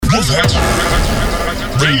Hey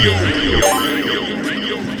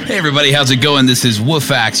everybody, how's it going? This is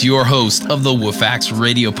Woofax, your host of the Woofax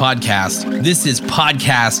Radio Podcast. This is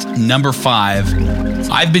podcast number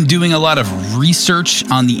 5. I've been doing a lot of research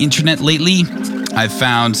on the internet lately. I've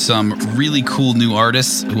found some really cool new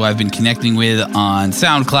artists who I've been connecting with on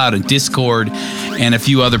SoundCloud and Discord and a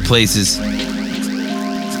few other places.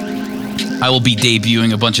 I will be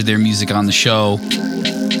debuting a bunch of their music on the show.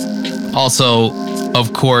 Also,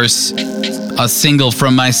 of course, a single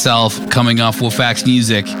from myself coming off Woofax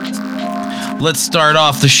Music. Let's start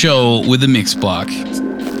off the show with a mix block.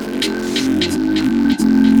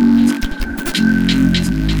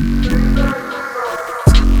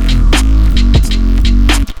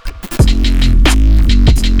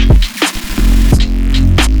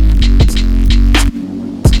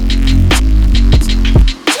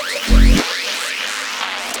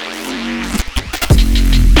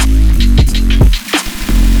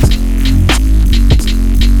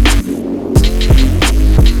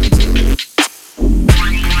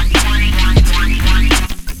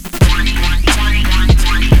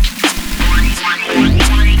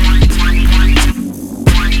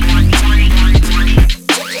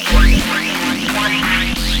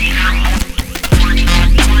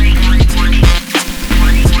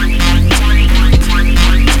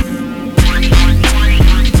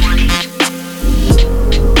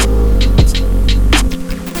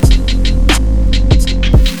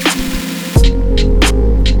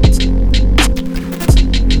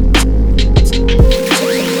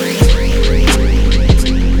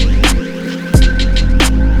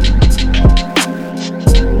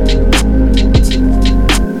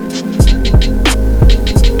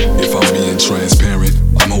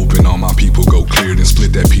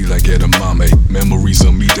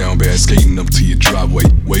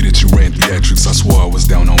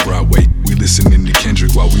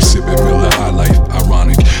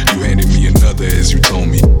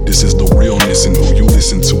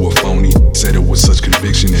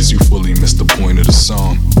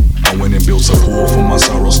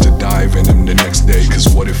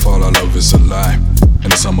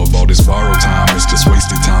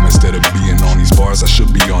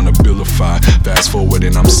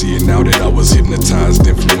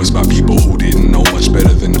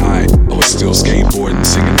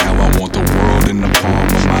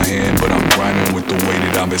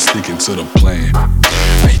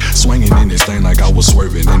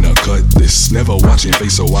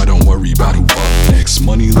 So I don't worry about who up next.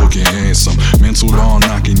 Money looking handsome, mental all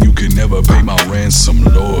knocking. You could never pay my ransom,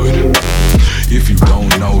 Lord. If you don't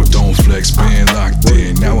know, don't flex. Been locked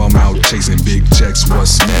in, now I'm out chasing big checks.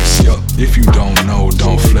 What's next? Yo, if you don't know,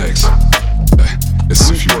 don't flex. That's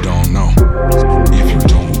if you don't know. If you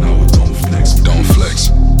don't know, don't flex. Don't flex.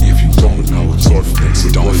 If you don't know, don't flex.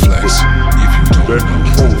 Don't flex. If you don't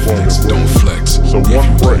know, don't flex. Don't flex. So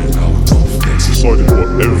one brain decided what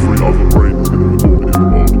every other brain is going to be doing in the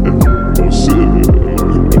world. I was sitting there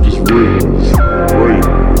and I just realised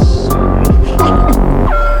brains.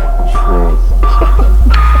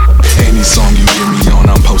 Any song you hear me on,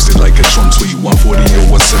 I'm posted like a Trump tweet. 140 or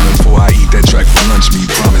 174, I eat that track for lunch, me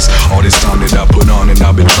promise. All this time that I put on and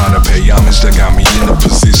I've been trying to pay homage, that got me in a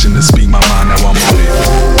position to speak my mind, now I'm on it.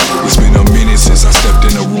 It's been a minute since I stepped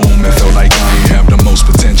in a room and felt like I ain't have the most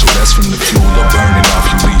potential. That's from the fuel of burning off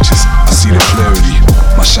your leeches. I see the clarity,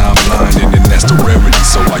 my shine blinding, and that's the rarity.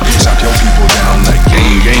 So I can chop your people down like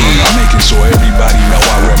gang. I'm making sure everybody know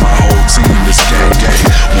I rep my whole team. This gang.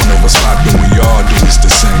 One of us poppin', we all do this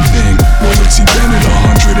the same thing. Loyalty been at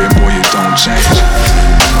 100 and boy it don't change.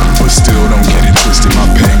 But still don't get it twisted, my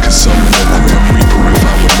pain consuming the grim reaper if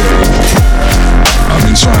I would let it. I've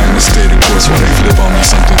been trying to stay the course while they flip on me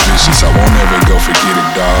something vicious. I won't ever go forget it,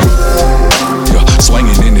 dog. Yeah,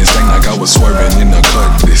 swinging in this thing like I was swerving in the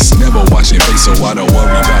cutlass. Never watching face, so I don't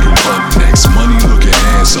worry about who up next. Money looking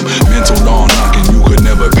handsome, mental all knocking. You could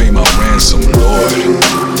never pay my ransom, Lord.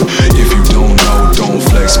 If you don't know, don't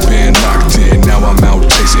flex. Been locked in, now I'm out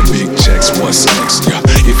chasing big checks. What's next? Yeah,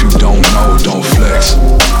 if you don't know, don't flex.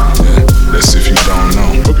 Yeah, that's if you don't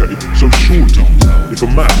know. Okay, so surely, if a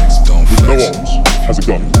man with no arms has a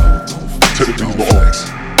gun, technically he's not armed.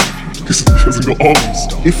 Because he hasn't got arms.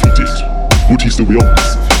 If he did, would he still be armed?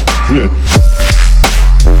 Yeah.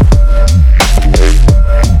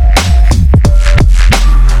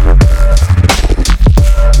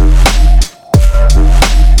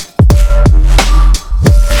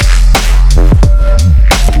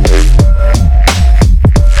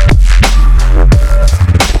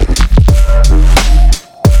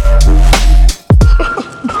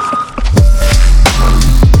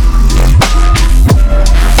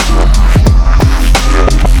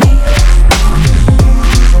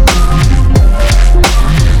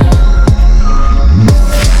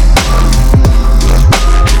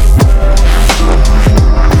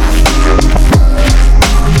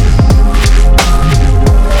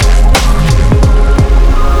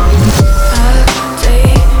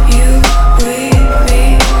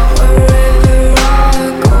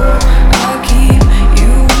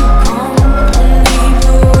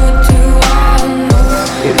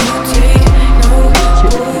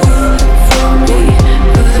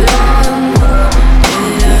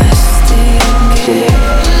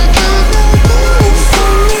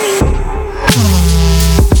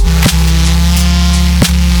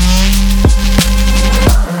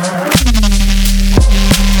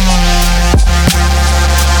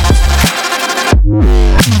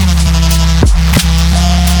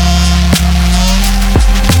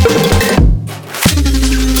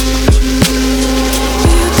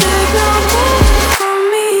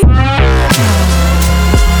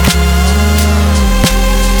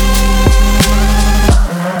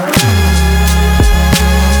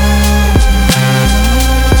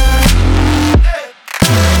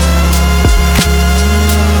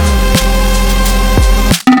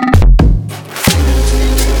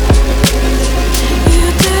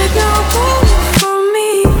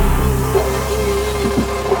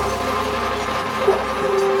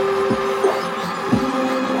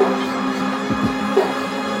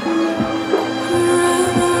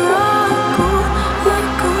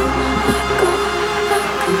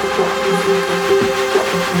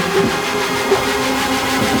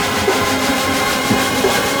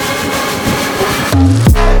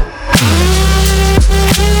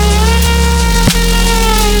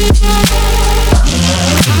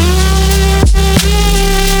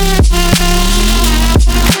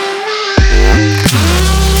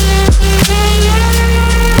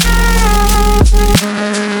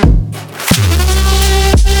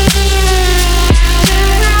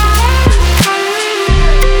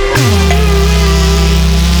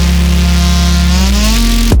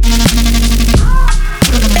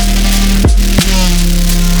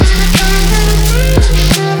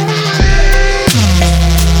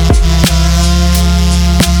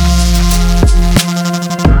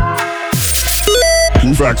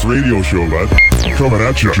 Wolfpack's radio show, lad. Coming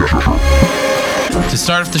at ya. To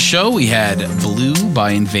start off the show, we had Blue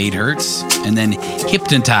by Invade Hertz, and then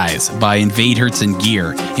Hypnotize by Invade Hertz and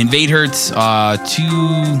Gear. Invade Hertz,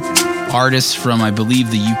 two artists from, I believe,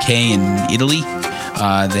 the UK and Italy.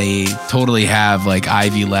 They totally have like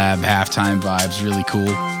Ivy Lab halftime vibes, really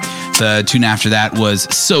cool. The tune after that was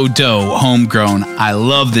Sewdough, Homegrown. I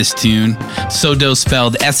love this tune. Sewdough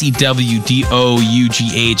spelled Sewdough.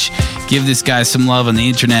 Give this guy some love on the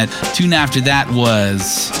internet. Tune after that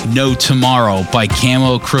was No Tomorrow by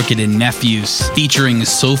Camo, Crooked, and Nephews, featuring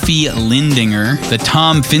Sophie Lindinger, the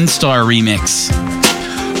Tom Finstar remix.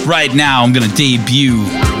 Right now, I'm going to debut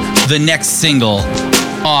the next single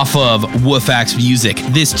off of Wolfpack's music.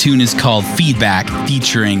 This tune is called Feedback,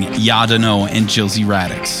 featuring Yadano and Josie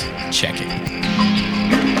Radix. Check it.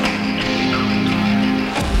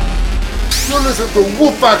 You're listening to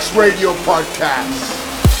Wolfpack's Radio Podcast.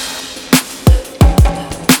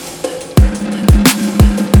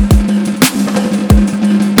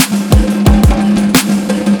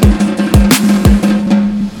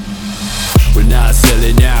 We're not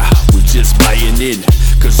selling now, we're just buying in.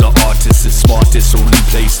 Cause the artist is smartest, only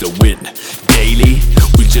place to win. Daily,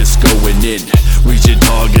 we just going in. Reaching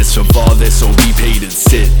targets from farthest, so we paid and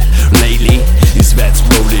sit. Lately, these vets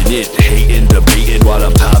rolling in. Hating, debating, while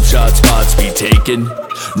the pop shot spots be taken.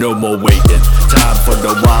 No more waiting, time for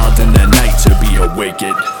the wild and the night to be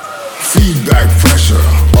awakened. Feedback pressure.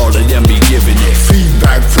 All of them be giving it.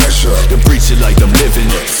 Feedback pressure. They're preaching like I'm living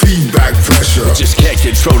it. Feedback pressure. Just can't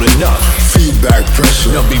control enough. Feedback pressure.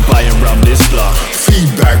 They'll be buying around this block.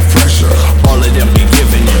 Feedback pressure. All of them be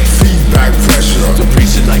giving it. Feedback pressure. They're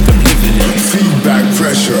preaching like I'm living it. Feedback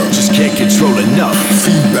pressure. Just can't control enough.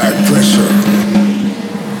 Feedback pressure.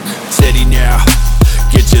 Steady now.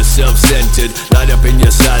 Get yourself centered, light up in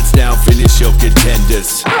your sides now, finish your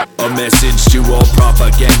contenders. A message to all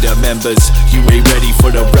propaganda members, you ain't ready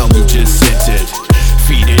for the realm you just entered.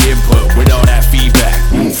 Feed it input with all that feedback.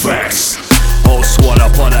 Facts. All swat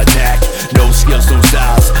up on attack, no skills, no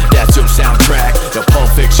styles, that's your soundtrack. The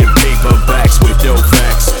Pulp Fiction paperbacks with no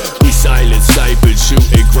facts. We silent snipers,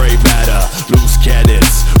 shooting gray matter. Loose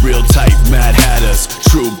cannons, real tight mad hatters.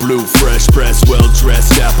 True blue, fresh press,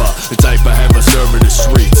 well-dressed dapper. The type I have a serve in the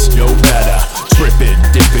streets, no matter. Tripping,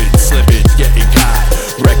 dipping, slipping, getting caught.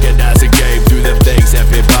 Recognize the game through them things that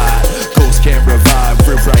been by. Ghosts can't revive,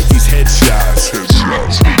 rewrite these headshots.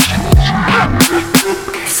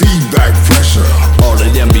 Feedback pressure. All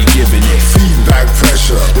of them be giving it. Feedback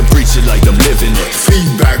pressure. They're preaching like I'm living it.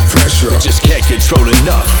 Feedback pressure. Just can't control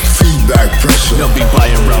enough. Feedback pressure. They'll be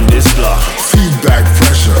buying around this block. Feedback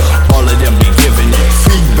pressure. All of them be giving it.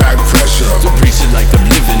 Feedback pressure. They're preaching like I'm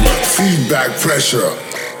living it. Feedback pressure.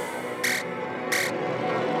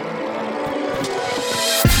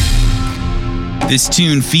 This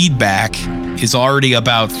tune, Feedback, is already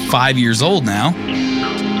about 5 years old now.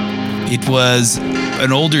 It was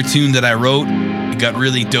an older tune that I wrote. It got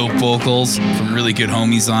really dope vocals from really good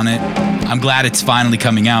homies on it. I'm glad it's finally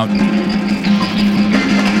coming out.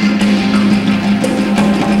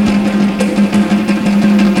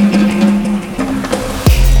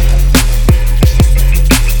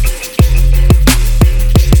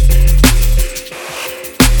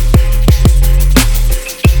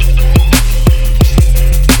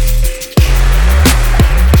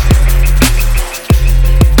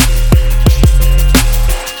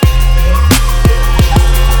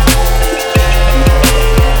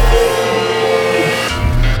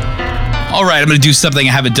 All right, I'm going to do something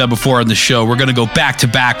I haven't done before on the show. We're going to go back to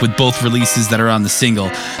back with both releases that are on the single.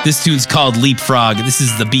 This tune's called Leapfrog. This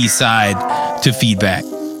is the B-side to Feedback.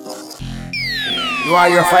 You are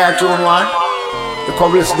your fire tune one? You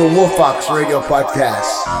come listen to Wolfpack's Radio Podcast.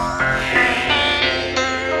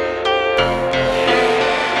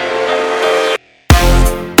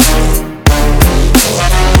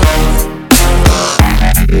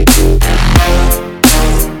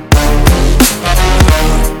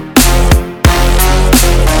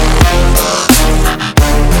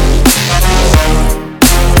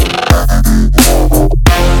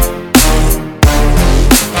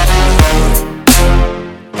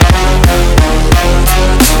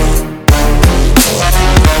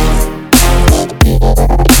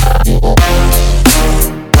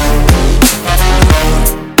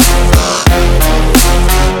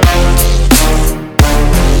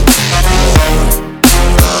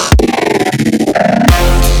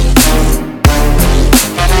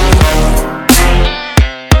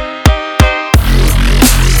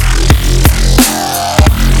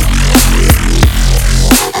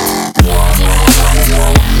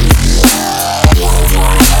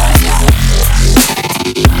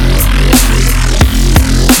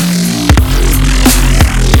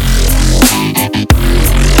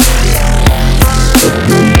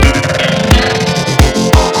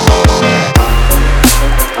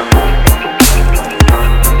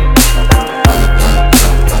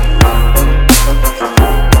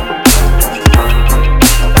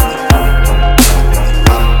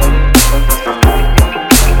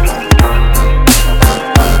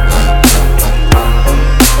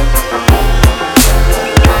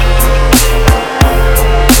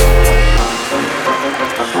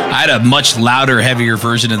 A much louder, heavier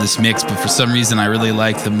version of this mix, but for some reason I really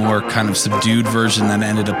like the more kind of subdued version that I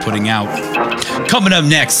ended up putting out. Coming up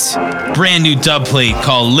next, brand new dub plate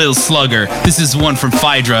called Lil Slugger. This is one from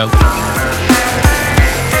Phaedra.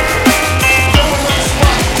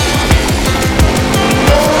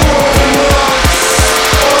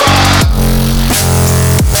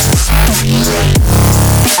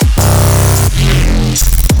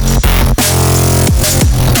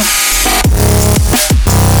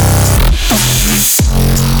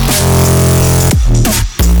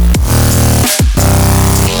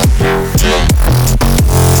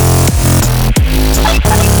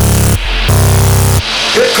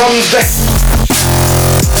 Comes the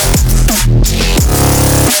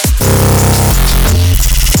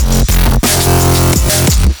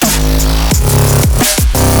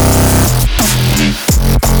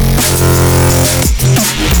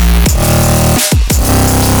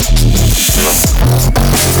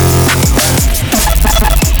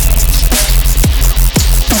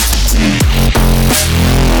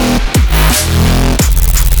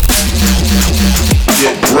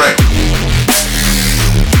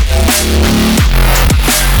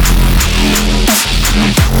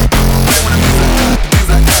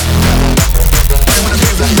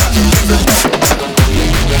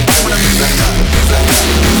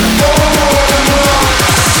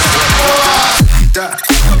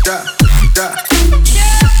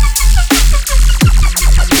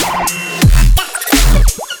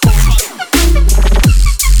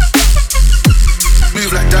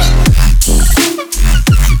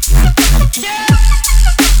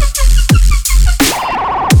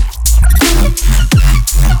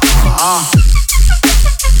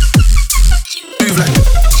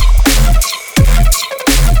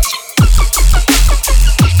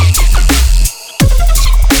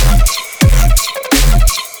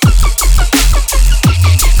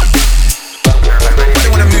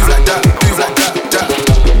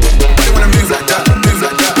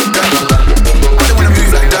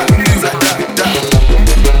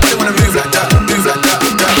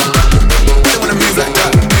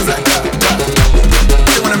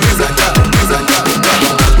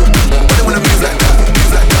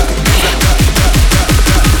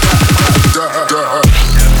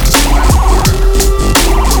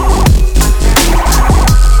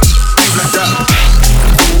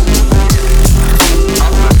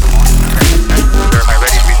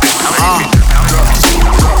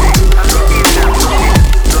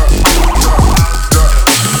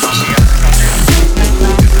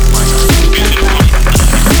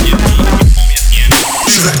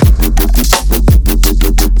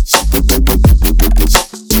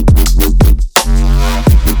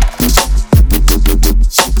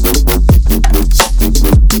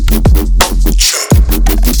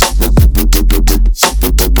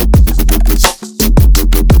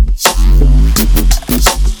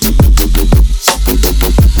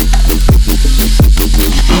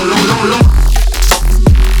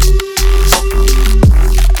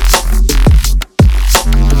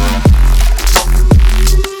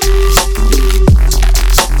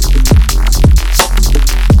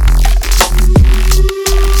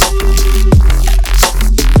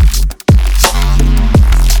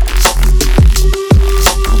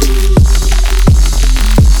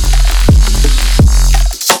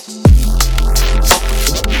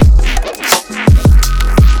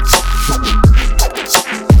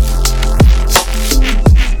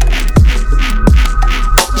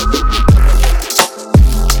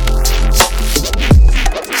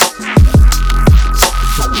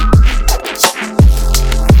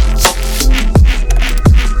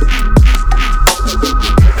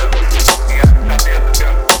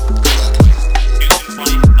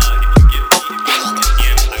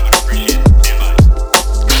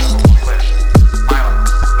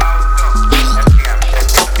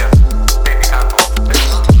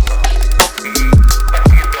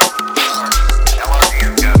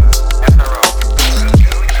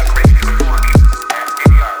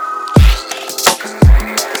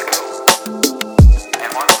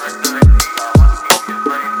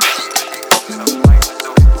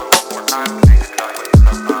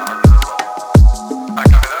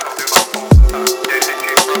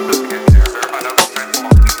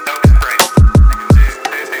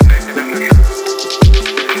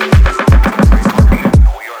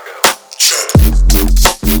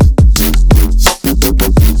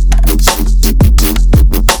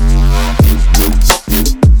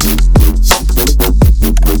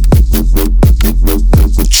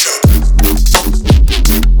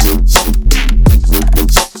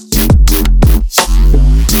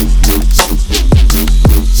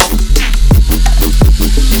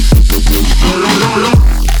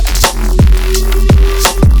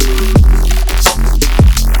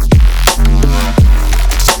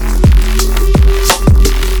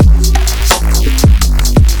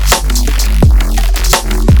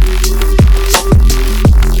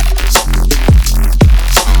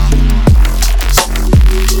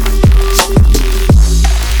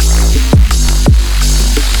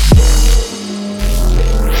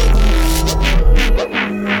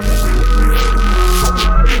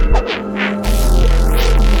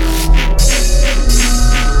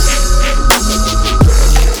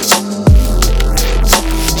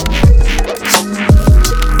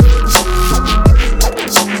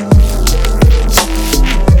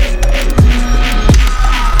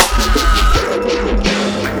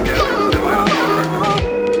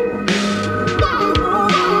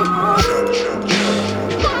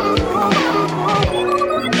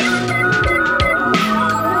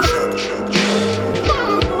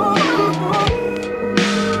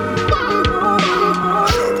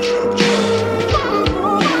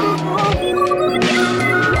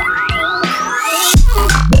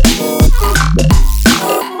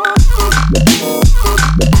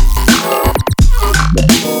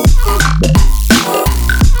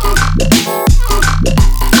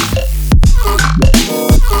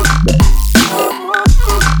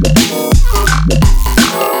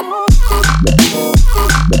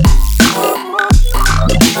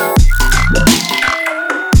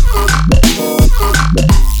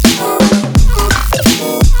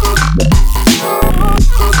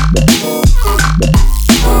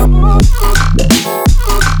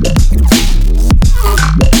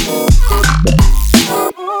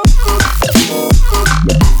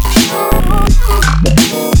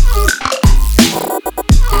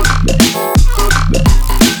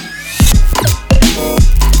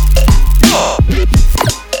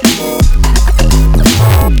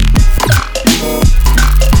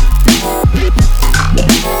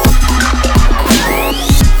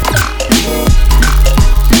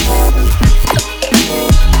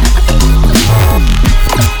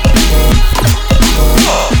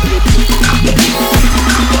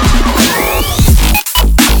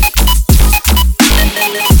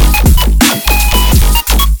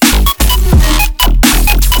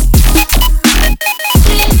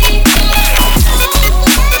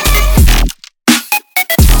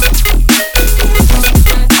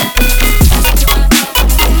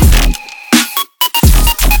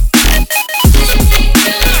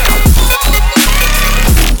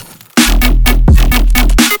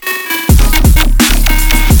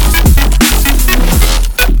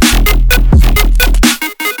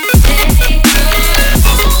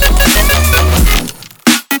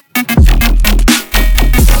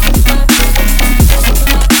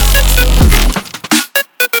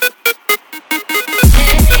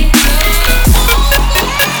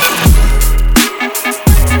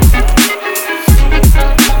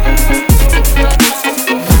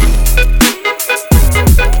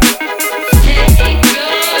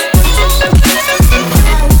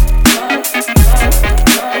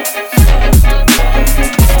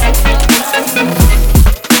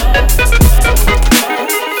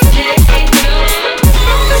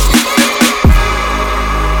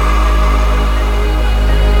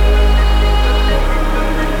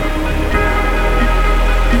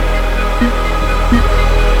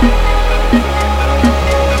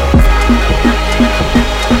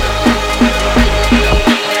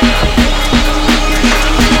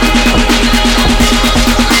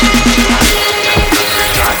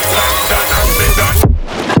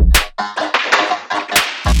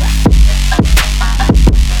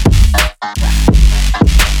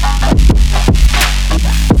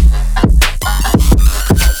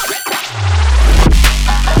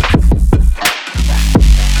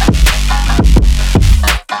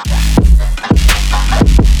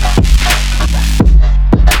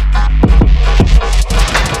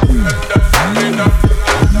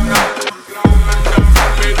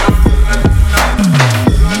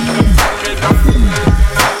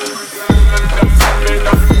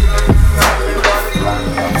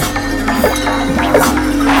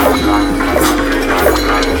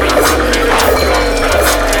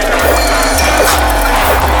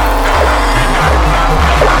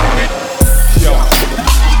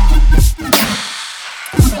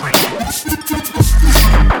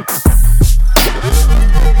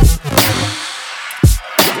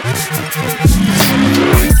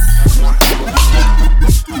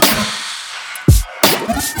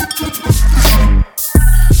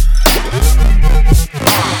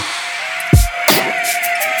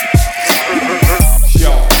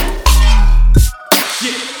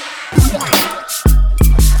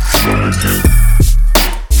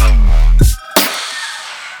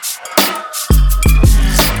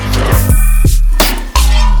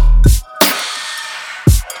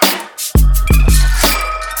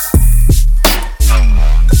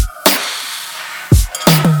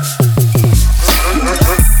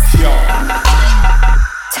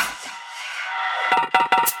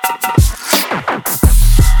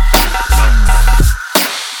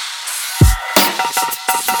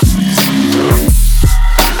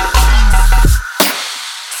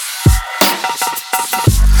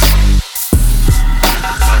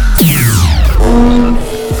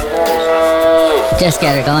Just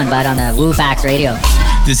get her going, bud, on the WooFax Radio.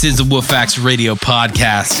 This is the WooFax Radio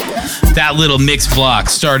podcast. That little mix block,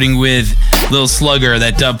 starting with Lil Slugger,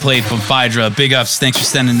 that dub plate from Phaedra. Big ups, thanks for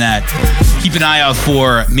sending that. Keep an eye out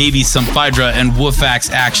for maybe some Phaedra and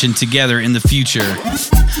WooFax action together in the future.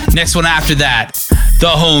 Next one after that,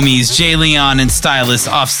 the homies, Jay Leon and Stylist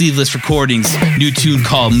off Sleeveless Recordings. New tune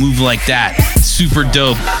called Move Like That. Super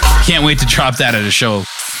dope. Can't wait to drop that at a show.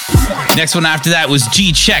 Next one after that was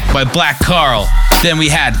G-Check by Black Carl. Then we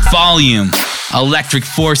had Volume, Electric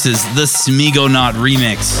Forces, the Smigonaut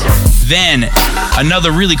remix. Then,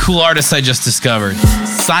 another really cool artist I just discovered,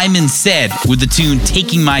 Simon Said, with the tune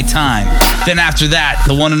Taking My Time. Then after that,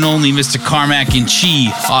 the one and only Mr. Carmack and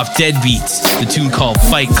Chi off Deadbeats, the tune called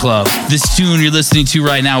Fight Club. This tune you're listening to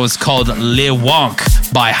right now is called Le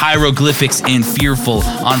Wonk by Hieroglyphics and Fearful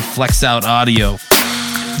on Flex Out Audio.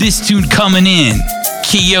 This tune coming in,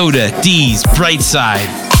 Kyoto D's Brightside,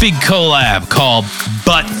 big collab called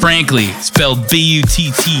But Frankly, spelled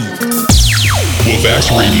B-U-T-T. WooFax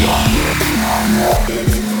Radio.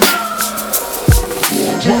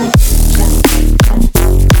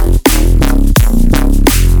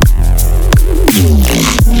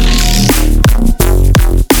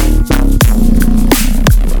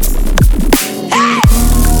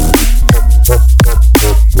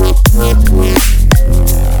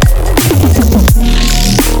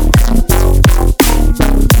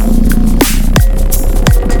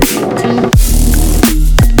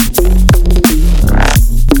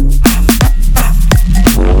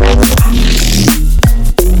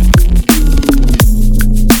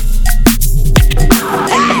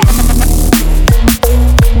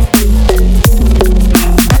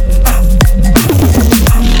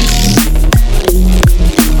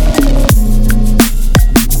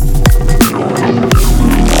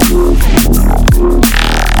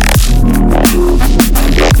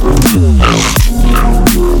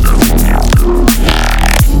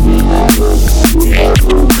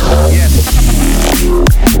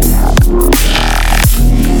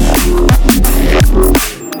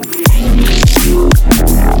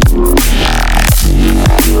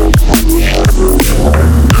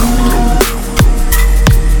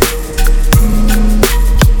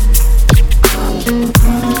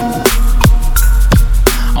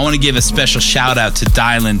 Give a special shout out to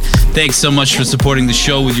Dylan. Thanks so much for supporting the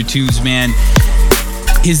show with your tunes, man.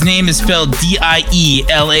 His name is spelled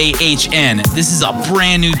D-I-E-L-A-H-N. This is a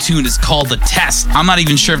brand new tune. It's called The Test. I'm not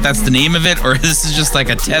even sure if that's the name of it or this is just like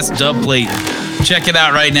a test dub plate. Check it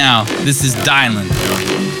out right now. This is Dylan.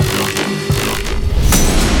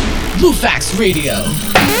 WooFax Radio.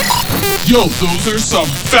 Yo, those are some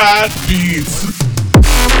fat beats.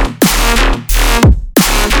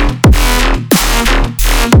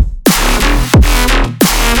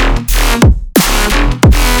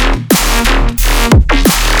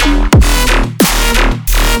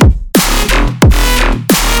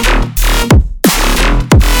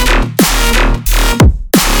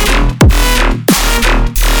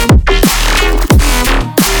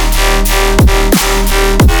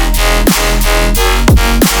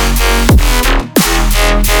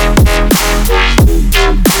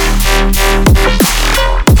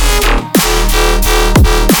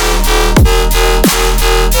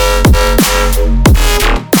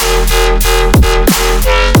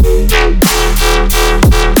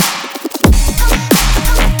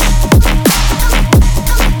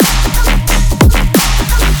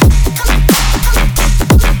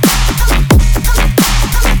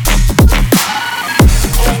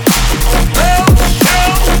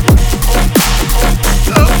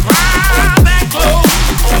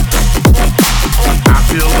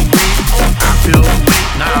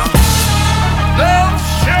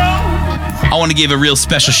 I want to give a real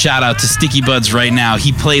special shout out to Sticky Buds right now.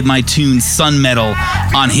 He played my tune Sun Metal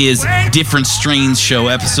on his Different Strains show,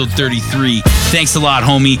 episode 33. Thanks a lot,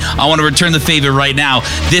 homie. I want to return the favor right now.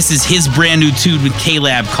 This is his brand new tune with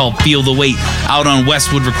K-Lab called Feel the Weight, out on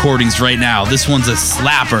Westwood Recordings right now. This one's a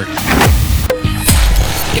slapper.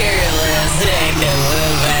 You're listening to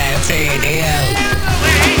WooFax Radio.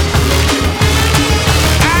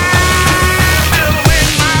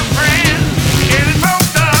 Get it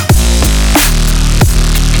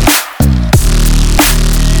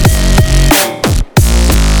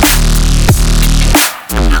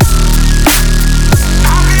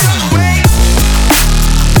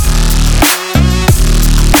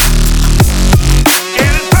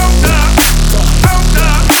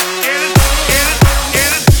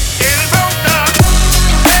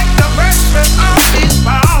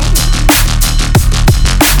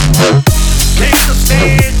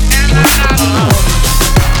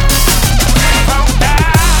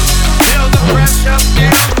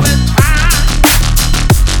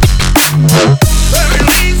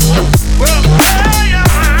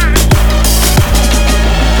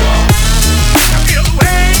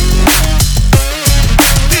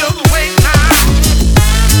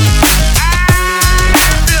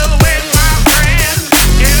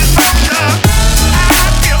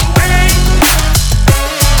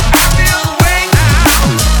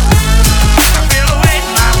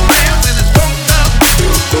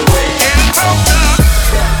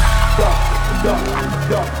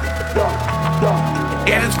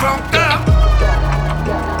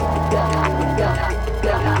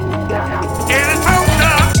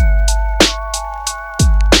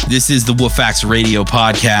This is the Wolfax Radio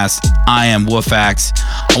Podcast. I am Wolfax.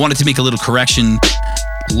 I wanted to make a little correction.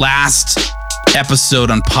 Last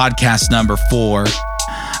episode on podcast number 4,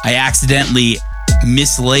 I accidentally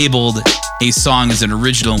mislabeled a song as an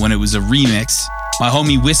original when it was a remix. My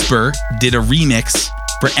homie Whisper did a remix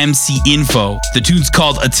for MC Info. The tune's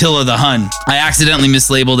called Attila the Hun. I accidentally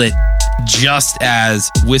mislabeled it just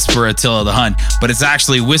as Whisper Attila the Hun, but it's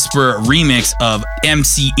actually Whisper remix of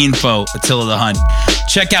MC Info Attila the Hun.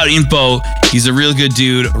 Check out Info. He's a real good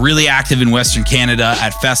dude, really active in Western Canada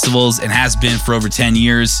at festivals and has been for over 10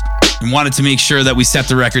 years. And wanted to make sure that we set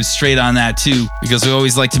the record straight on that too, because we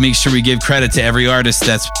always like to make sure we give credit to every artist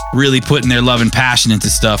that's really putting their love and passion into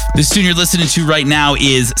stuff. This tune you're listening to right now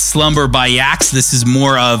is Slumber by Yax. This is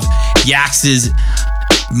more of Yax's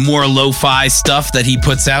more lo-fi stuff that he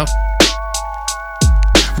puts out.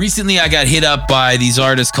 Recently, I got hit up by these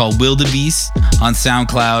artists called Wildebeest on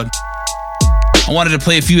SoundCloud. I wanted to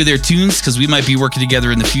play a few of their tunes because we might be working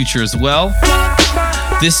together in the future as well.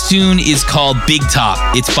 This tune is called Big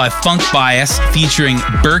Top. It's by Funk Bias featuring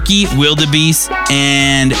Berkey, Wildebeest,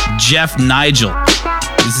 and Jeff Nigel.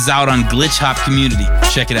 This is out on Glitch Hop Community.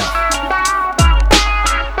 Check it out.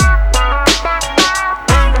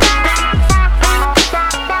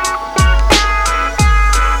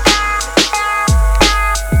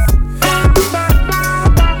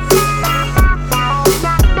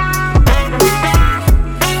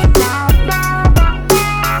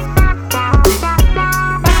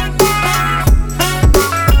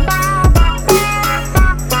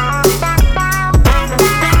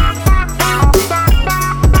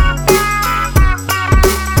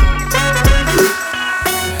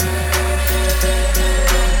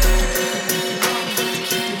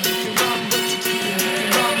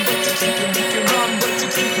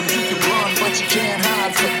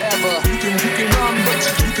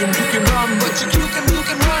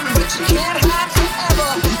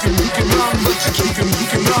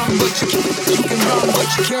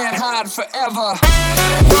 Forever.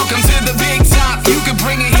 Welcome to the big top. You can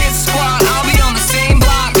bring a hit squad. I'll be on the same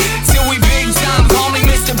block till we big time. Call me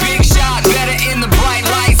Mr. Big Shot. Better in the bright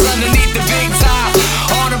lights underneath the big top.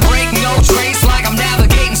 On a break, no trace, like I'm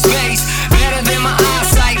navigating space. Better than my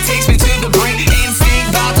eyesight takes me to the break.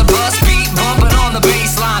 Instinct, about to bust beat, bumping on the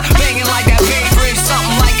baseline, banging like that Bay Bridge,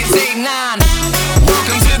 something like it's 8-9.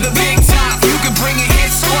 Welcome to the big top. You can bring a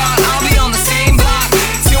hit squad. I'll be on the same block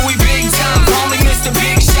till we big time. Call me Mr.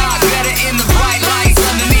 Big Shot. In the bright lights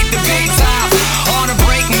underneath the big top. On a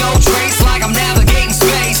break, no trace, like I'm navigating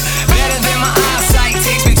space. Better than my eyesight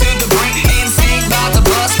takes me to the brink. Instinct, about to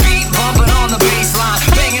bust beat, bumping on the baseline,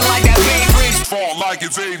 banging like that Bay Bridge. Fall like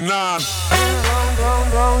it's 8-9.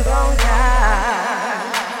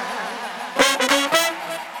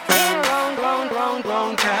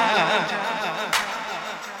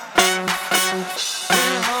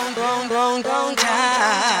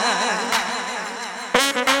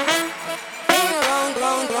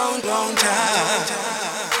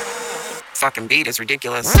 Fucking beat is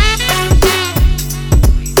ridiculous.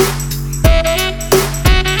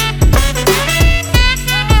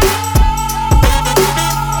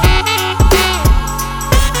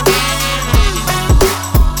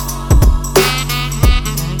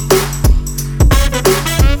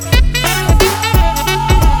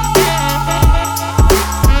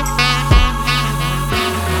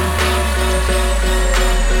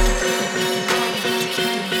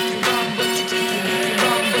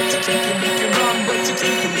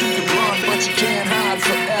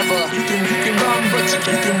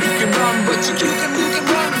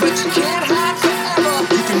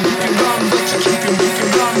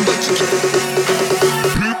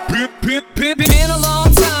 Been a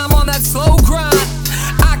long time on that slow grind.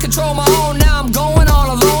 I control my own, now I'm going on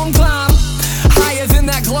a lone climb. Higher than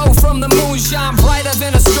that glow from the moonshine, brighter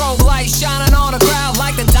than a strobe light, shining on a crowd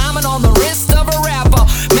like the diamond on the wrist of a rapper.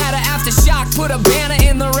 Matter after shock, put a banner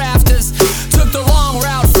in the rafters. Took the long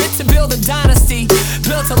route, fit to build a dynasty,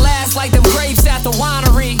 built to last like them grapes at the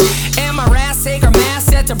winery. And my ras take her mass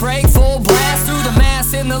set to break, full blast through the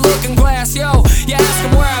mass in the looking glass. Yo, you ask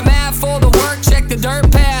them where I'm at for the work, check the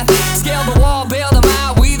dirt path, scale the wall, bail them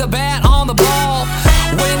out, we the bat on the ball.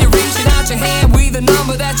 When you're reaching out your hand, we the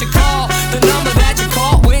number that you call, the number that you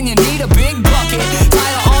call when you need a big bucket.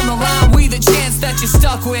 Title on the line, we the chance that you're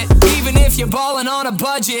stuck with, even if you're balling on a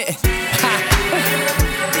budget.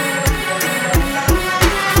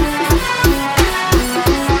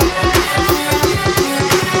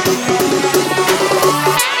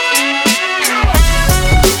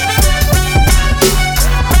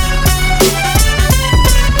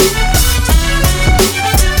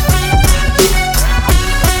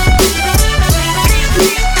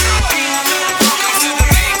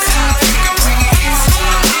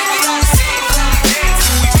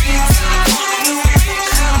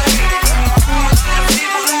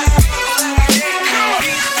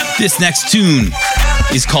 This next tune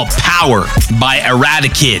is called Power by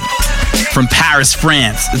Eradicate from Paris,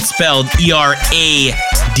 France. It's spelled Eradikid.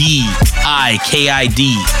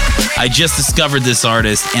 I just discovered this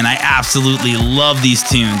artist and I absolutely love these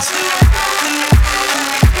tunes.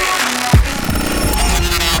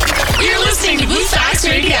 You're listening to Blue Fox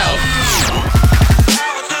Radio.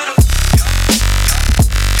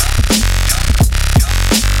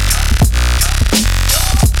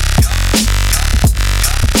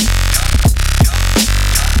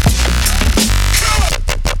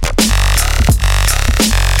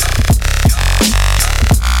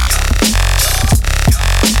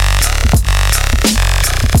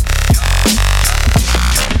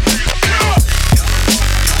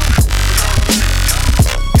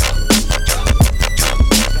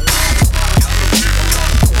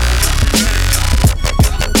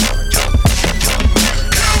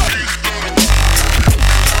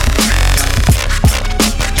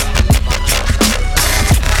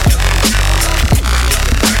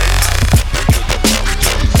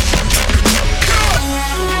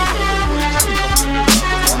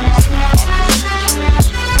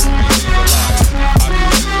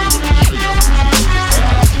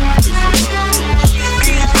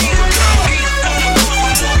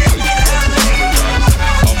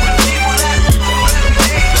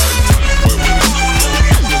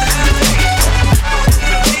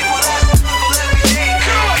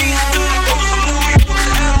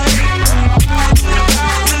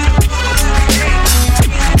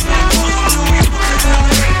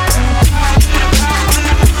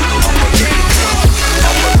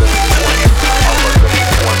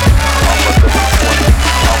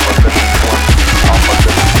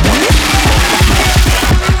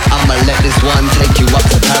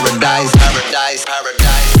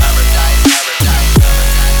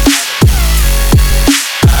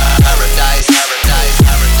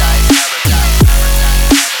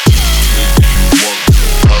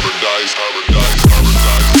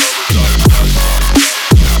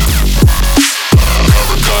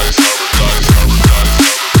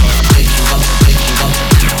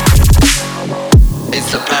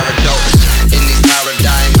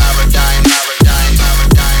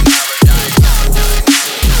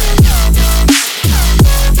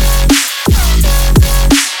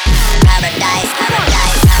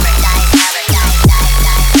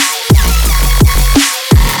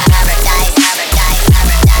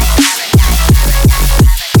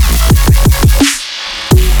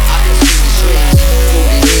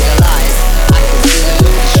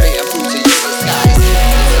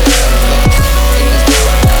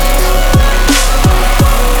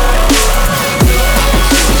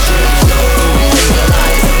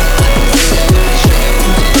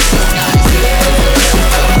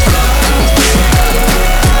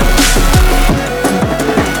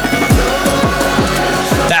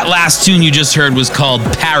 Tune you just heard was called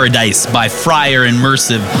Paradise by Friar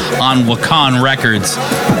Immersive on Wakan Records.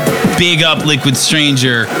 Big up Liquid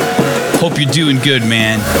Stranger. Hope you're doing good,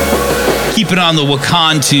 man. Keep it on the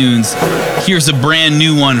Wakan tunes. Here's a brand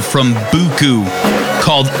new one from Buku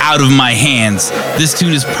called Out of My Hands. This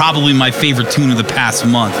tune is probably my favorite tune of the past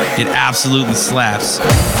month. It absolutely slaps.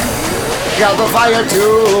 Got the fire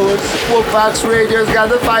tunes. Wolfbox Radio's got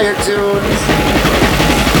the fire tunes.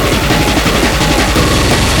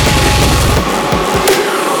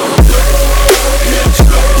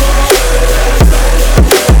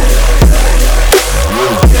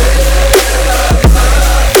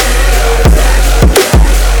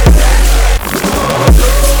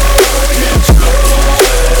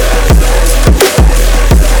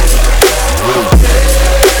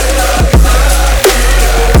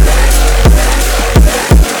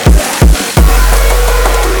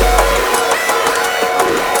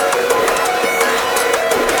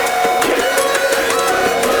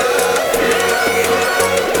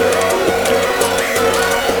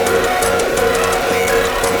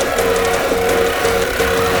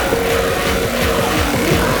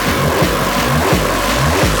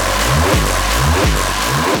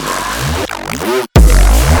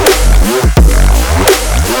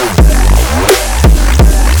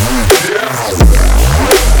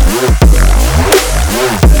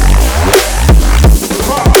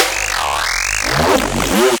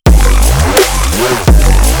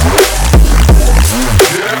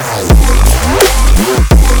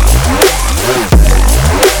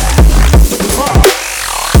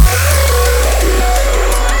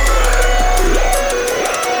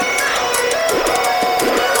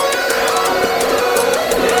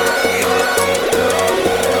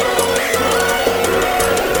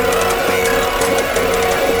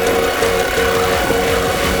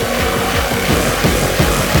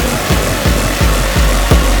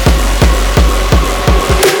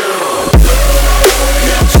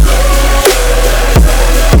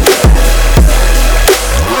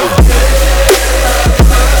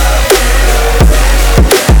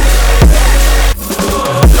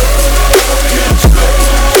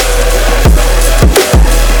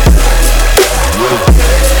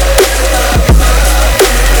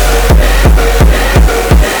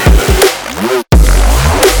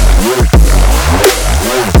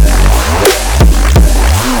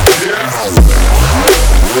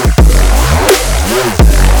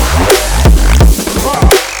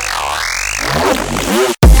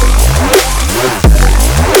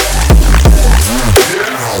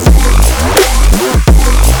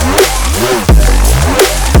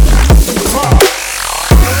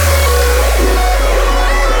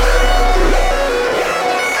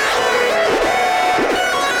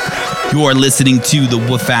 You are listening to the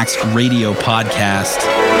WFAX Radio Podcast.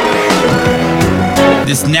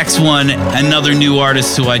 This next one, another new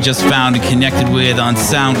artist who I just found and connected with on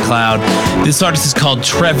SoundCloud. This artist is called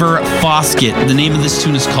Trevor Foskett. The name of this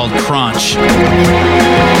tune is called Crunch.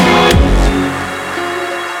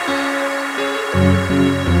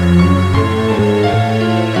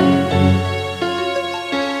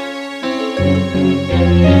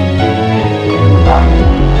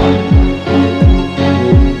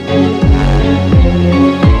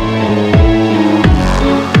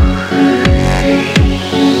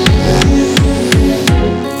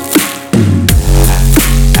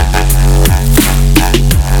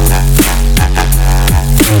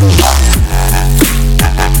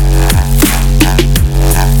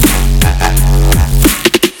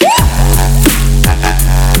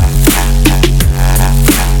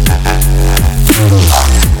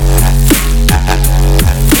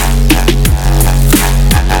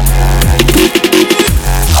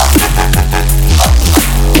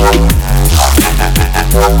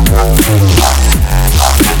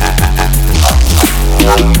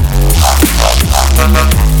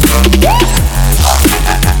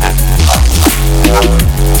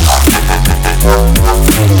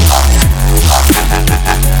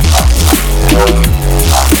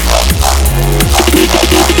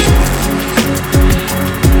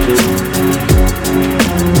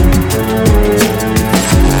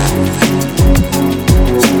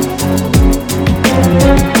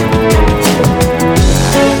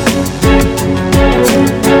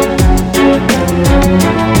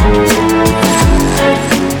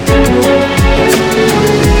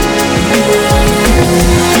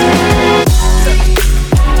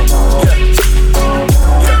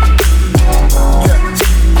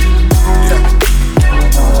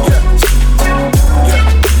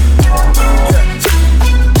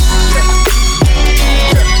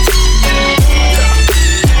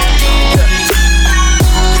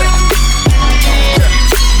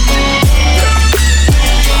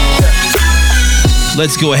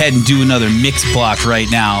 Let's go ahead and do another mix block right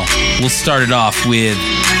now. We'll start it off with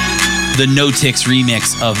the Notix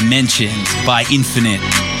remix of Mentions by Infinite.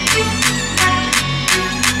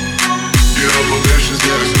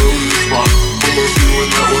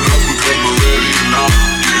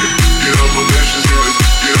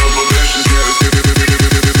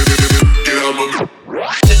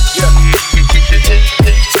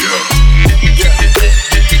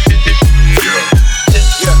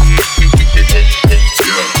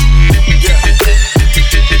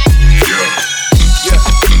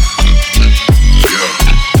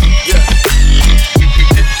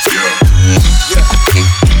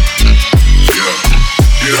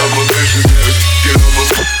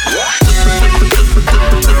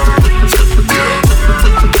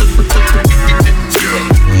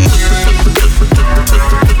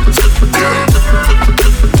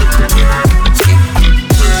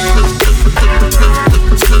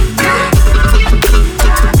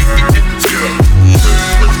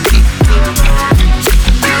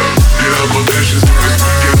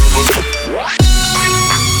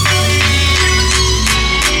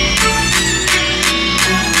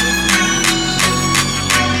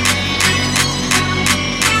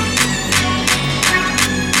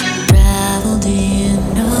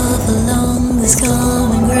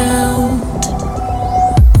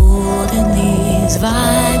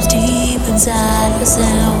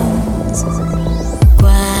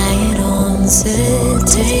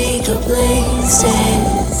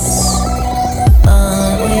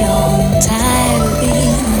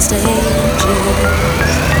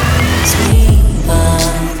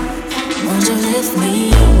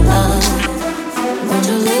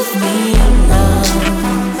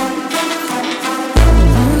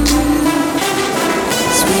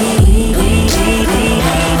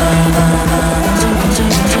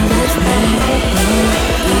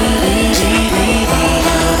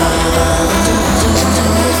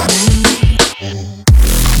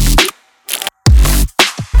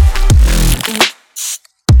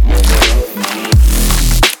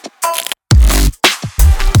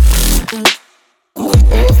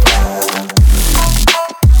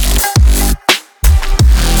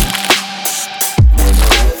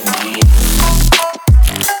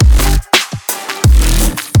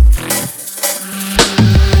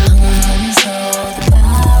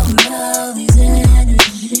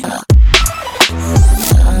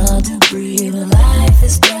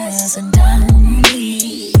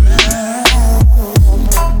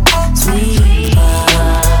 Sweet.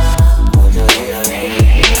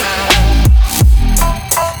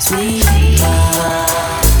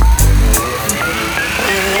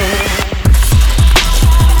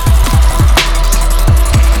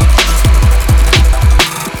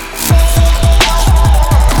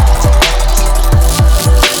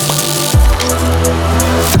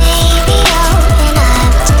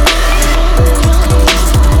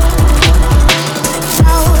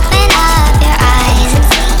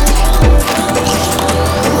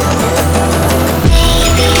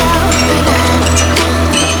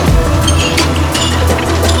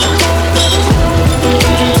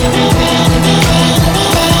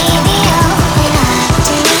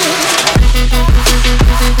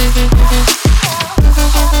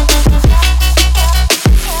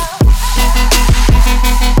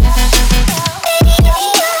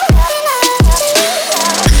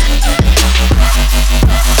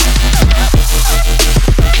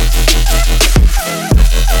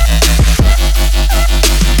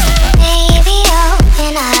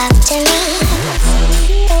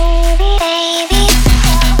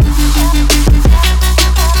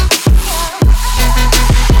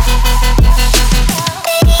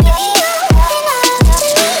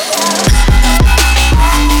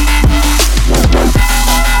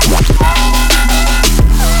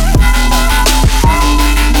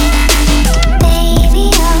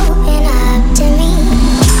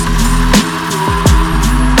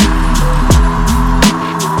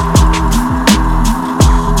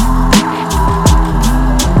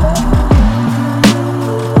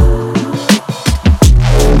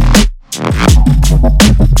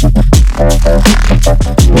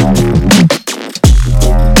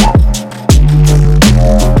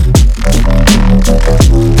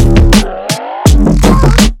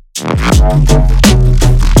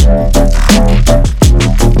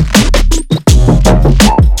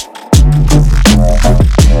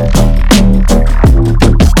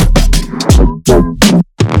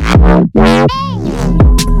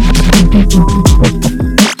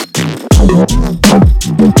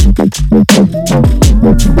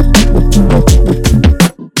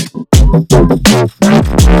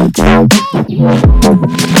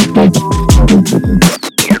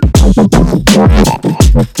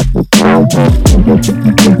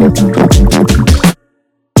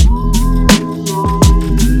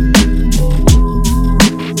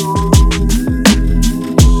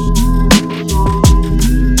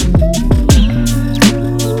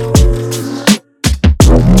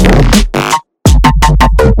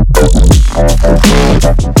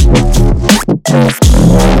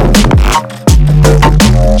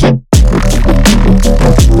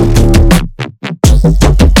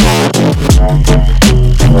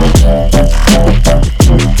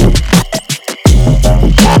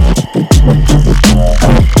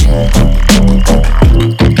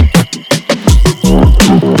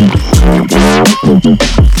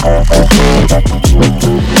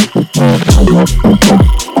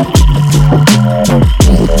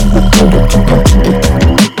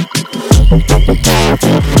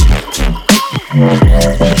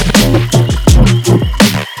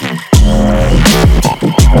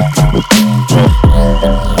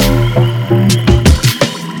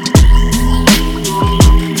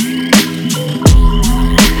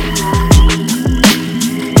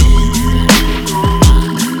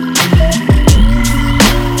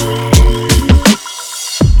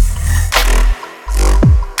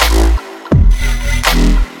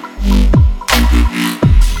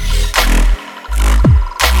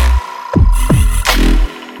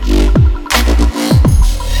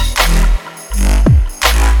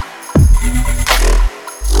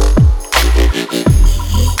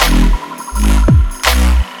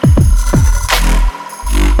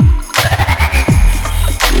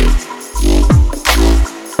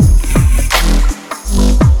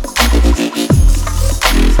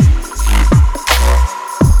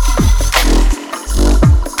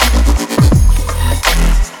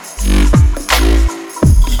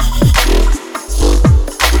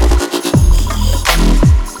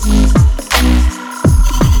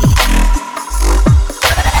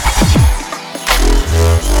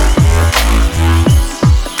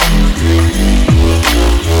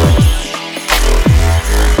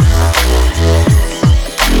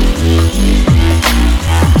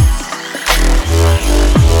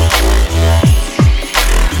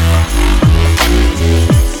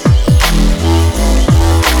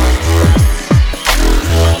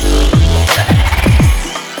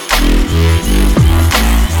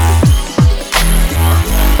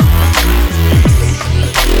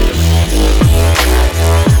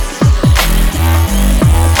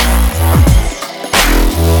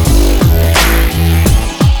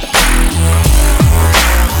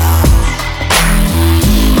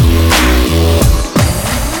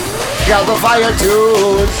 Got the fire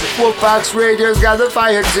tunes. Wolfax Radio's got the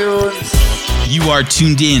fire tunes. You are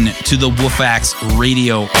tuned in to the Wolfax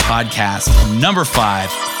Radio Podcast, number 5.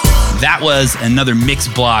 That was another mix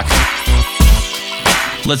block.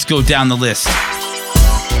 Let's go down the list.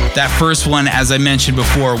 That first one, as I mentioned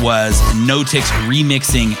before, was Notix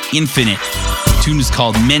remixing Infinite. The tune is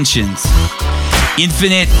called Mentions.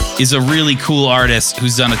 Infinite is a really cool artist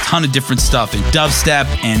who's done a ton of different stuff in dubstep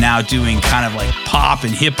and now doing kind of like pop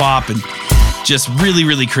and hip hop and just really,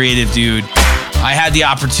 really creative dude. I had the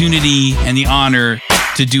opportunity and the honor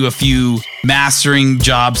to do a few mastering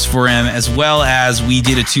jobs for him, as well as we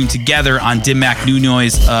did a tune together on Dim Mak New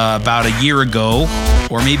Noise about a year ago,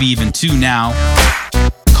 or maybe even 2 now,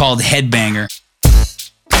 called Headbanger.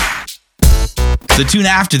 The tune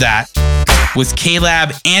after that was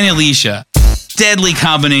K-Lab and Alicia. Deadly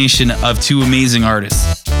combination of 2 amazing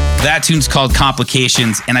artists. That tune's called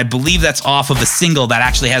Complications, and I believe that's off of a single that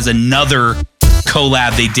actually has another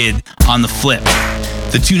collab they did on the flip.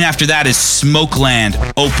 The tune after that is Smokeland,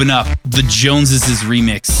 Open Up, the Joneses'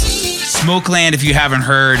 remix. Smokeland, if you haven't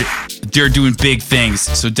heard, they're doing big things,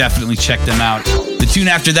 so definitely check them out. The tune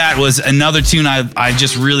after that was another tune I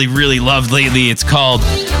just really, really loved lately. It's called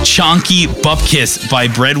Chonky Bupkiss by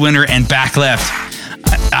Breadwinner and Back Left.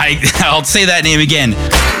 I'll say that name again.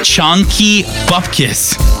 Chonky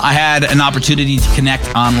Bupkiss. I had an opportunity to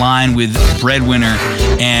connect online with Breadwinner,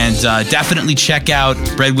 and definitely check out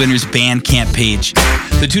Breadwinner's Bandcamp page.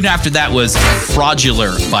 The tune after that was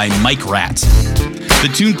Fraudular by Mike Rat.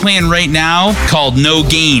 The tune playing right now called No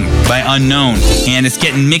Game by Unknown, and it's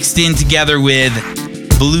getting mixed in together with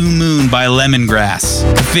Blue Moon by Lemongrass.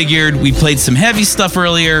 I figured we played some heavy stuff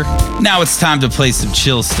earlier. Now it's time to play some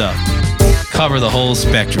chill stuff. Cover the whole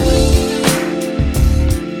spectrum.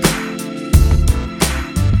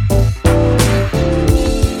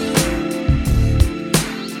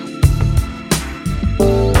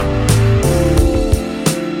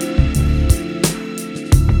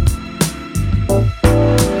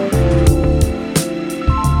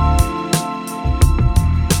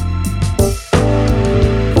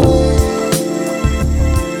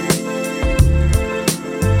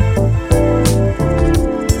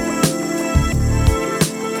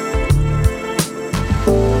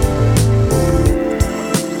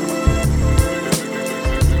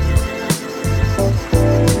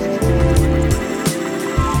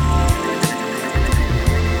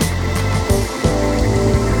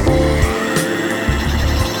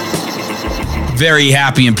 Very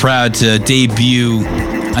happy and proud to debut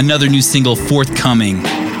another new single forthcoming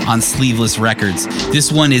on Sleeveless Records.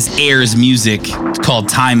 This one is Airs Music. It's called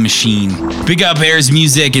Time Machine. Big up Airs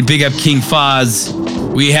Music and big up King Foz.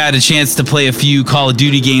 We had a chance to play a few Call of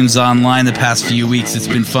Duty games online the past few weeks. It's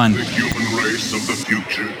been fun. The human race of the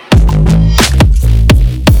future.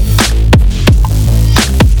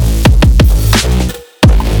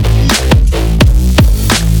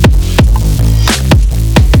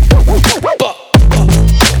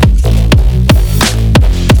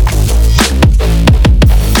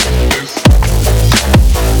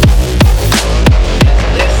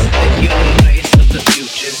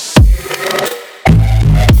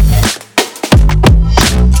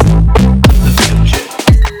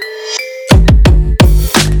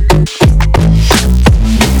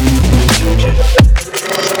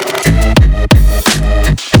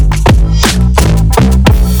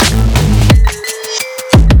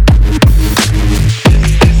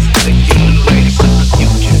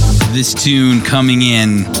 This tune coming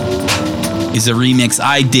in is a remix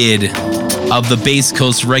I did of the Bass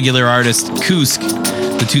Coast regular artist Kusk.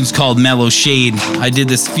 The tune's called Mellow Shade. I did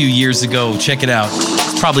this a few years ago. Check it out.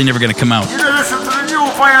 It's probably never going to come out. You listen to the new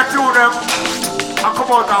fire tune, them. I come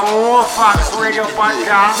out on WoFax Radio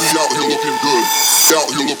Podcast. We out here looking good. Out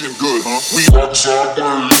here looking good, huh? We rock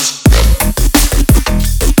sideways.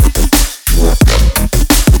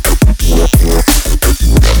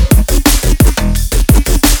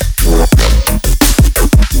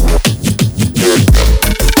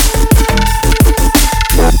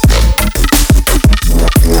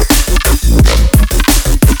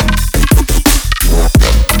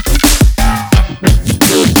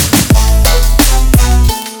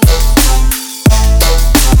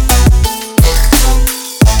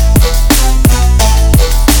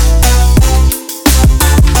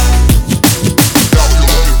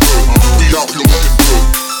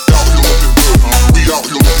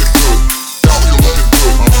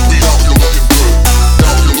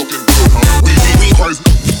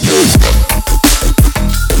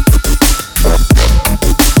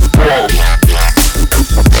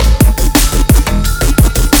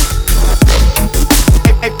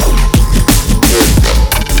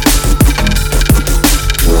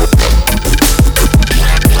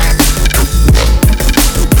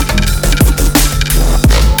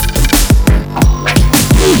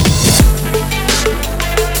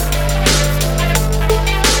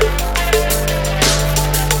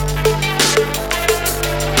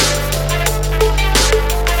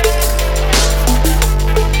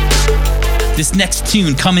 This next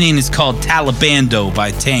tune coming in is called Talibando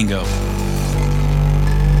by Tango.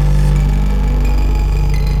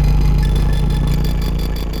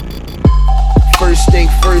 First thing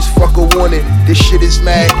first, fuck a warning. This shit is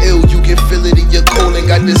mad ill, you can feel it in your colon.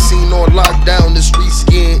 Got this scene on lockdown, the streets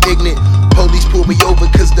getting ignorant. Police pulled me over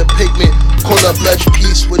cause the pigment. Call up Lunch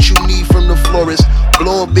Piece, what you need from the florist.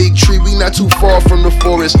 Blow a big tree, we not too far from the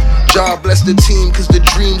forest. God bless the team cause the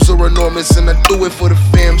dreams are enormous. And I do it for the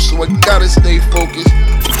fam, so I gotta stay focused.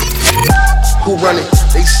 Who run it?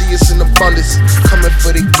 They see us in abundance. Coming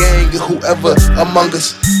for the gang and whoever among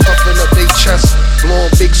us. Puffing up their chest,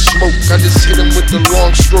 blowing big smoke. I just hit them with the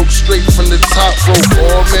long stroke straight from the top rope.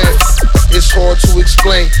 Oh man, it's hard to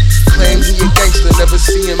explain. Claim he a gangster, never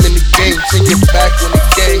see him in the game. Turn your back on the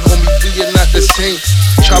gang, homie, we are not the same.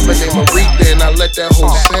 Chopper name Aretha and I let that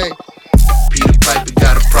whole sing. Peter Piper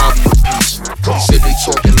got a problem with peace. He said they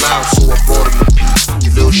talking loud, so I brought him a piece.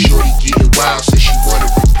 Little shorty getting wild, said she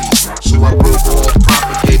wanted repeat. So I broke her off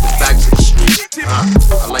proper, gave it back to the street.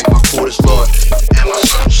 I like my quarters Lord, and my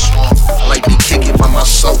son small. I like to kick it by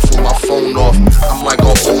myself with my phone off. I'm like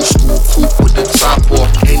an old school coupe with the top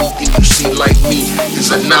off. Anything you see like me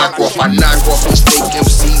is a knockoff. I knock off these fake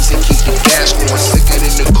MCs and keep the gas going. Sicker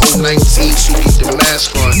than the COVID-19, so keep the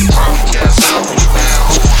mask on.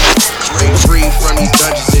 Break free from these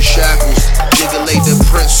dungeons and shackles. Jiggle the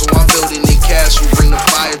prince, so I'm building a castle. Bring the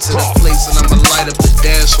fire to the place and I'ma light up the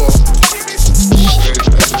dance hall.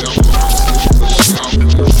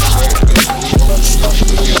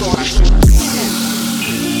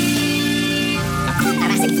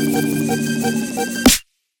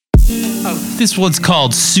 This one's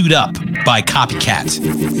called Suit Up by Copycat.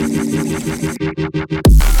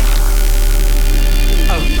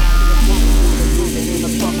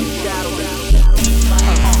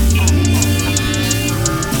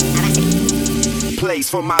 Place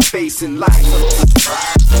for my face in life.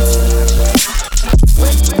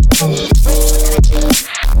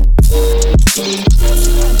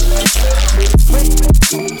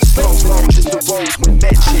 Slow, just the roads when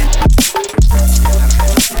mentioned.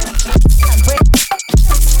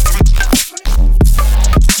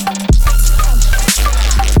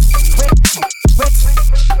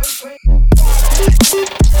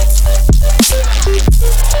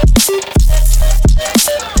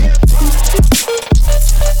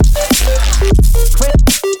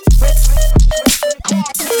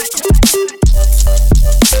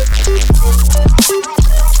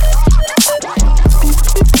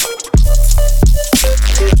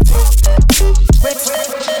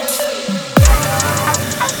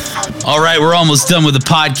 All right, we're almost done with the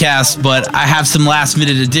podcast, but I have some last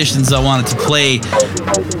minute additions I wanted to play.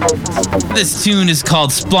 This tune is called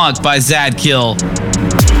Splunk by Zadkill.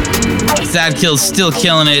 Zadkill's still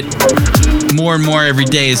killing it more and more every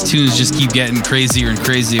day. His tunes just keep getting crazier and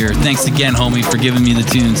crazier. Thanks again, homie, for giving me the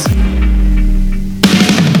tunes.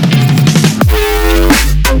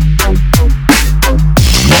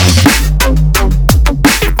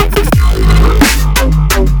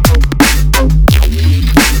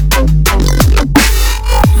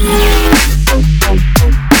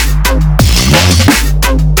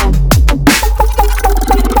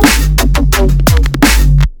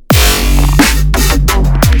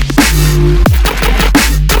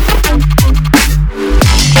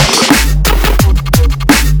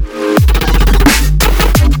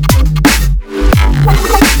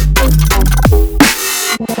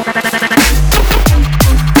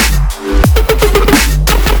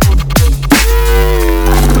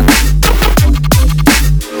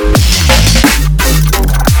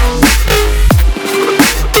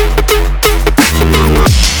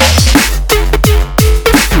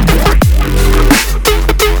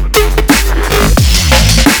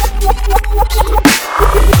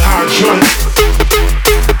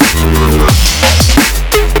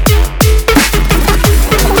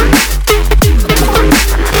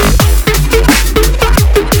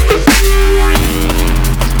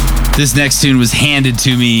 This next tune was handed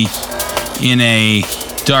to me in a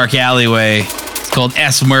dark alleyway. It's called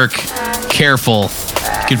S. Merc, Careful.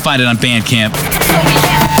 You can find it on Bandcamp.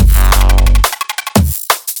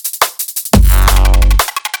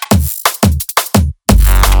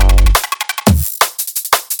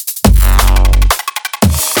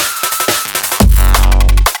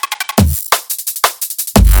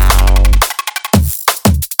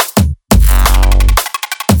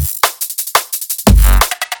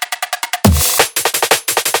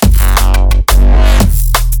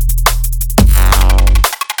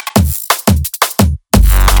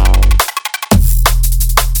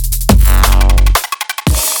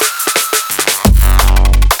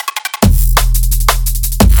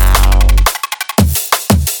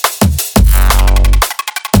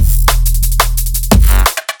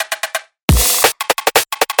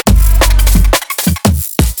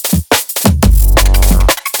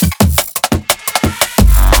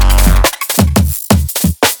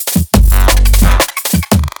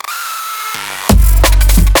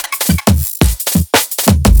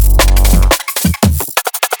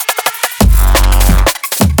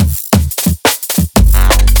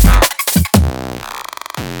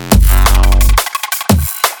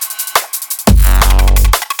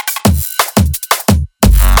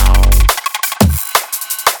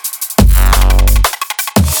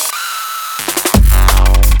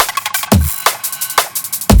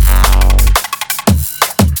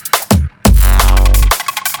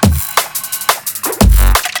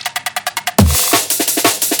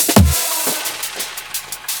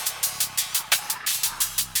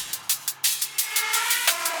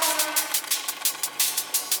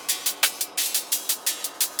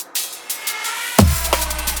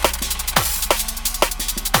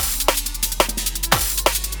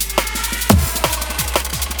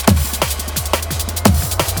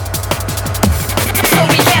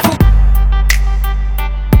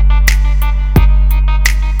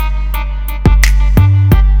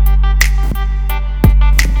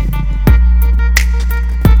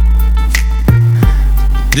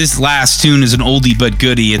 This last tune is an oldie but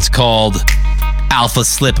goodie. It's called Alpha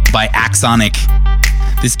Slip by Axonic.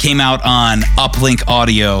 This came out on Uplink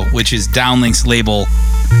Audio, which is Downlink's label.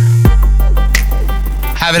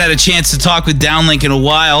 Haven't had a chance to talk with Downlink in a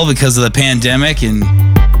while because of the pandemic and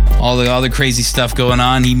all the other crazy stuff going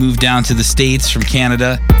on. He moved down to the States from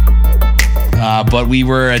Canada. But we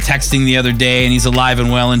were texting the other day, and he's alive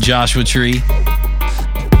and well in Joshua Tree.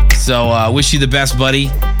 So wish you the best, buddy.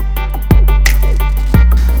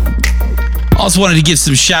 Also wanted to give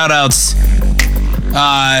some shout-outs.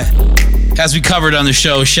 As we covered on the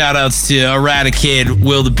show, shout-outs to Eradicate,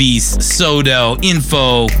 Will the Beast, Sodo,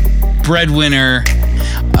 Info, Breadwinner,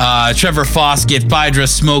 Trevor Foskett, Bydra,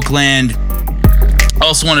 Smokeland.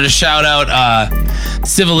 Also wanted to shout out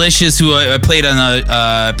Civilicious, who I played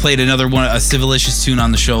on played another one, a Civilicious tune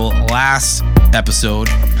on the show last episode.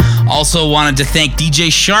 Also wanted to thank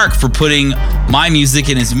DJ Shark for putting my music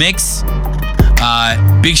in his mix.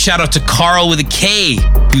 Big shout out to Carl with a K,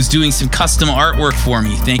 who's doing some custom artwork for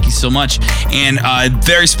me. Thank you so much. And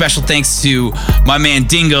very special thanks to my man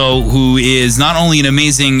Dingo, who is not only an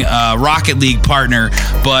amazing Rocket League partner,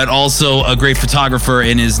 but also a great photographer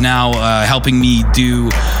and is now helping me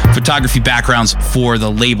do photography backgrounds for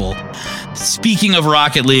the label. Speaking of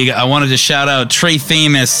Rocket League, I wanted to shout out Trey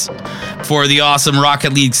Famous for the awesome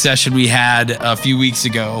Rocket League session we had a few weeks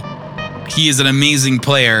ago. He is an amazing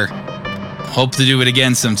player. Hope to do it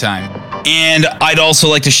again sometime. And I'd also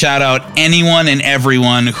like to shout out anyone and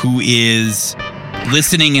everyone who is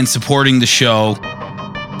listening and supporting the show.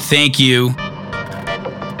 Thank you.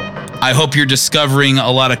 I hope you're discovering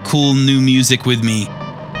a lot of cool new music with me.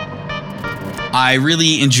 I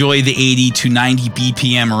really enjoy the 80 to 90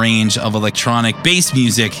 BPM range of electronic bass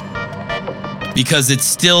music because it's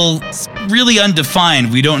still really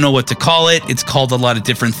undefined. We don't know what to call it. It's called a lot of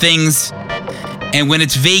different things. And when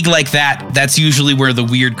it's vague like that, that's usually where the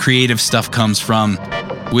weird creative stuff comes from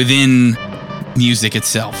within music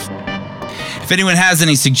itself. If anyone has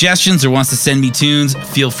any suggestions or wants to send me tunes,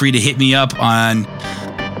 feel free to hit me up on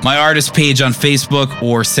my artist page on Facebook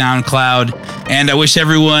or SoundCloud. And I wish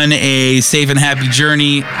everyone a safe and happy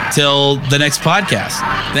journey till the next podcast.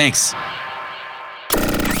 Thanks.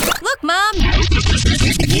 Look, Mom.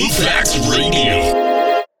 WooFax Radio.